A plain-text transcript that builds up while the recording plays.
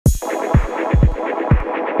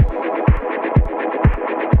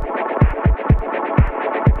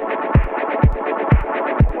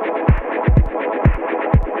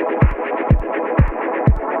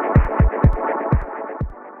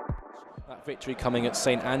Victory coming at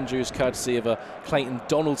St Andrews, courtesy of a Clayton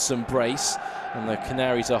Donaldson brace, and the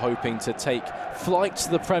Canaries are hoping to take flight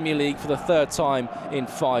to the Premier League for the third time in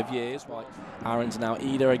 5 years. Aaron's now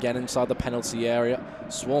Ida again inside the penalty area,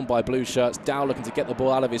 swarmed by blue shirts. Dow looking to get the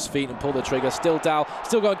ball out of his feet and pull the trigger. Still Dow,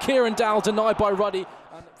 still going. Kieran Dow denied by Ruddy.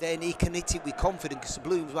 And then he can hit it with confidence because the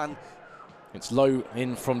Blues man. It's low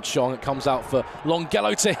in from Chong. It comes out for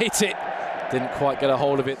Longello to hit it. Didn't quite get a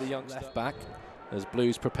hold of it, the young left back. As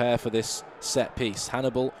Blues prepare for this set piece.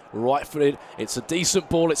 Hannibal, right-footed. It's a decent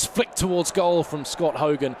ball. It's flicked towards goal from Scott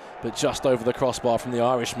Hogan, but just over the crossbar from the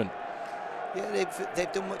Irishman. Yeah,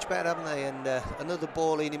 they've done much better, haven't they? And another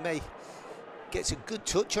ball in, he gets a good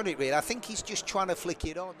touch on it, really. I think he's just trying to flick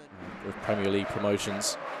it on. With Premier League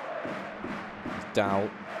promotions. Dow,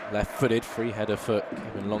 left-footed, free header for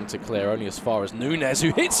Kevin Long to clear, only as far as Nunez,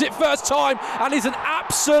 who hits it first time, and is an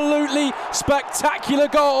absolutely spectacular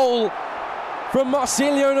goal from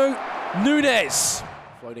Marceliano Nunez.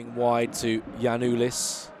 Floating wide to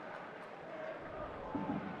Yanulis.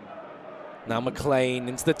 Now McLean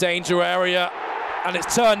into the danger area, and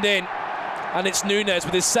it's turned in, and it's Nunez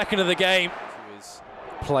with his second of the game. His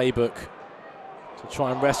playbook to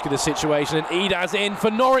try and rescue the situation, and Idaz in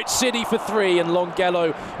for Norwich City for 3, and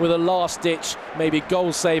Longello with a last-ditch, maybe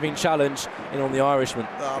goal-saving challenge in on the Irishman.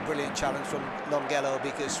 Oh, brilliant challenge from Longello,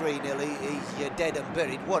 because 3-0, he's dead and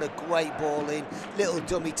buried. What a great ball in, little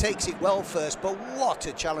dummy, takes it well first, but what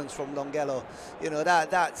a challenge from Longello. You know,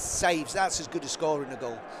 that saves, that's as good as scoring a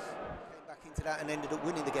goal. Into that and ended up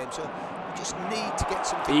winning the game, so we just need to get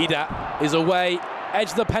something. Ida is away, edge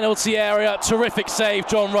of the penalty area, terrific save,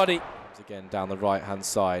 John Ruddy. Again down the right-hand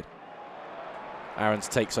side. Aarons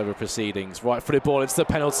takes over proceedings. Right-footed ball into the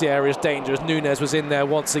penalty area is dangerous. Nunez was in there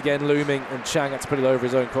once again, looming, and Chang had to put it over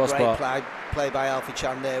his own crossbar. Great play by Alfie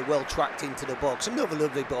Chan there, well tracked into the box. Another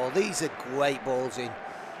lovely ball. These are great balls in.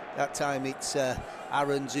 That time it's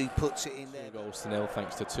Aarons who puts it in there. 2 goals to 0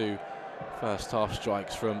 thanks to 2 first-half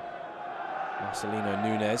strikes from Marcelino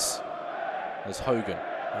Nunez, as Hogan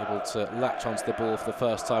able to latch onto the ball for the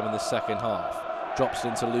first time in the second half. Drops it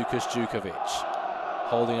into Lukas Djukovic,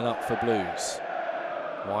 holding it up for Blues.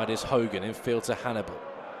 Wide is Hogan, infield to Hannibal.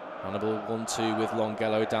 Hannibal 1-2 with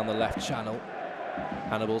Longello down the left channel.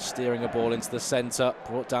 Hannibal steering a ball into the centre,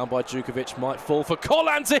 brought down by Djukovic, might fall for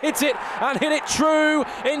Collan to hit it, and hit it true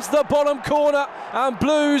into the bottom corner, and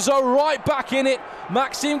Blues are right back in it.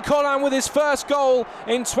 Maxime Collan with his first goal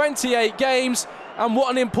in 28 games, and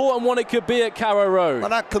what an important one it could be at Carrow Road. Well,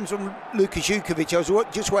 that comes from Lukas Djukovic. I was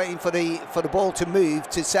just waiting for the ball to move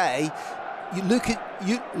to say, Lukas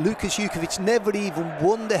Djukovic never even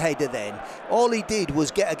won the header then. All he did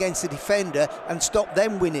was get against the defender and stop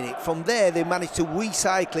them winning it. From there, they managed to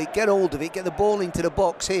recycle it, get hold of it, get the ball into the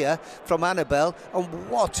box here from Annabelle, and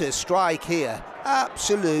what a strike here.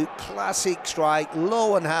 Absolute classic strike,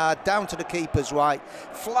 low and hard, down to the keeper's right,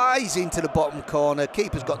 flies into the bottom corner.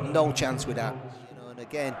 Keeper's got no chance with that. You know, and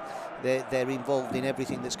again, they're involved in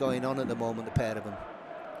everything that's going on at the moment, the pair of them.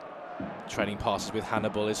 Training passes with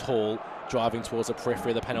Hannibal is Hall, driving towards the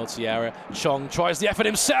periphery of the penalty area. Chong tries the effort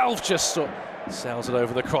himself, just sails it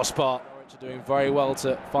over the crossbar. Norwich are doing very well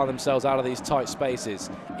to find themselves out of these tight spaces.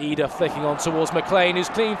 Ida flicking on towards McLean, who's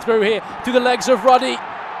clean through here, through the legs of Ruddy,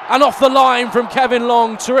 and off the line from Kevin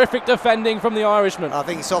Long. Terrific defending from the Irishman. I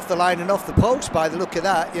think it's off the line and off the post by the look of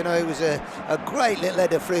that. You know, it was a great little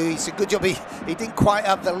header through. It's a good job he didn't quite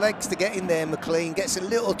have the legs to get in there. McLean gets a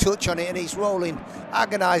little touch on it, and he's rolling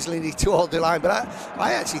agonisingly toward the line, but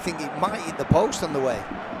I actually think it might hit the post on the way.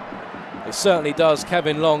 It certainly does.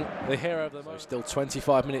 Kevin Long, the hero of the most. Still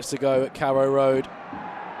 25 minutes to go at Carrow Road.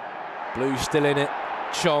 Blues still in it.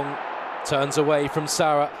 Chong turns away from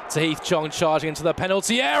Sarah. Tahith Chong charging into the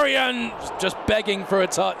penalty area and just begging for a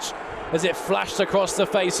touch as it flashed across the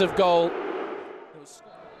face of goal.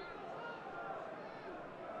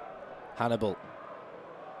 Hannibal,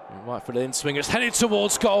 right for the in-swingers, headed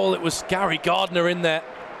towards goal. It was Gary Gardner in there,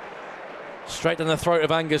 straight down the throat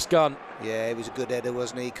of Angus Gunn. Yeah, it was a good header,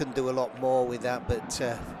 wasn't he? He couldn't do a lot more with that, but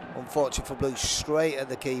unfortunate for Blues, straight at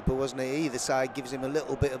the keeper, wasn't he? Either side gives him a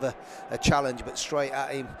little bit of a challenge, but straight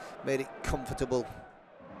at him, made it comfortable.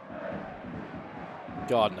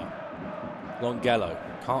 Gardner, Longello,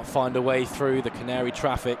 can't find a way through the Canary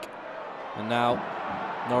traffic, and now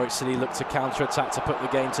Norwich City look to counter-attack to put the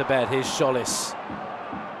game to bed. Here's Schollis.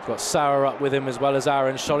 He's got Sarah up with him as well as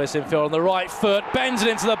Aaron. Schollis infield on the right foot, bends it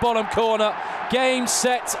into the bottom corner. Game,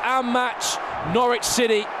 set and match, Norwich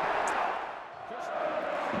City.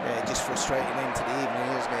 Yeah, just frustrating end to the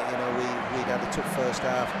evening, isn't it? You know, we'd had a tough first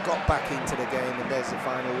half, got back into the game, and there's the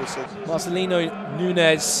final whistle. Marcelino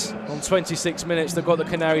Nunez on 26 minutes. They've got the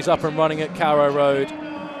Canaries up and running at Carrow Road.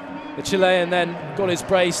 The Chilean then got his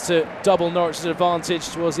brace to double Norwich's advantage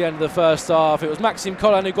towards the end of the first half. It was Maxime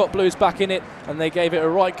Collin who got Blues back in it, and they gave it a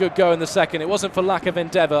right good go in the second. It wasn't for lack of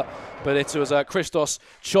endeavour, but it was Christos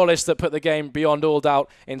Cholis that put the game beyond all doubt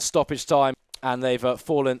in stoppage time, and they've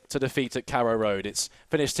fallen to defeat at Carrow Road. It's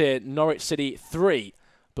finished here, Norwich City 3,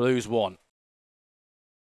 Blues 1.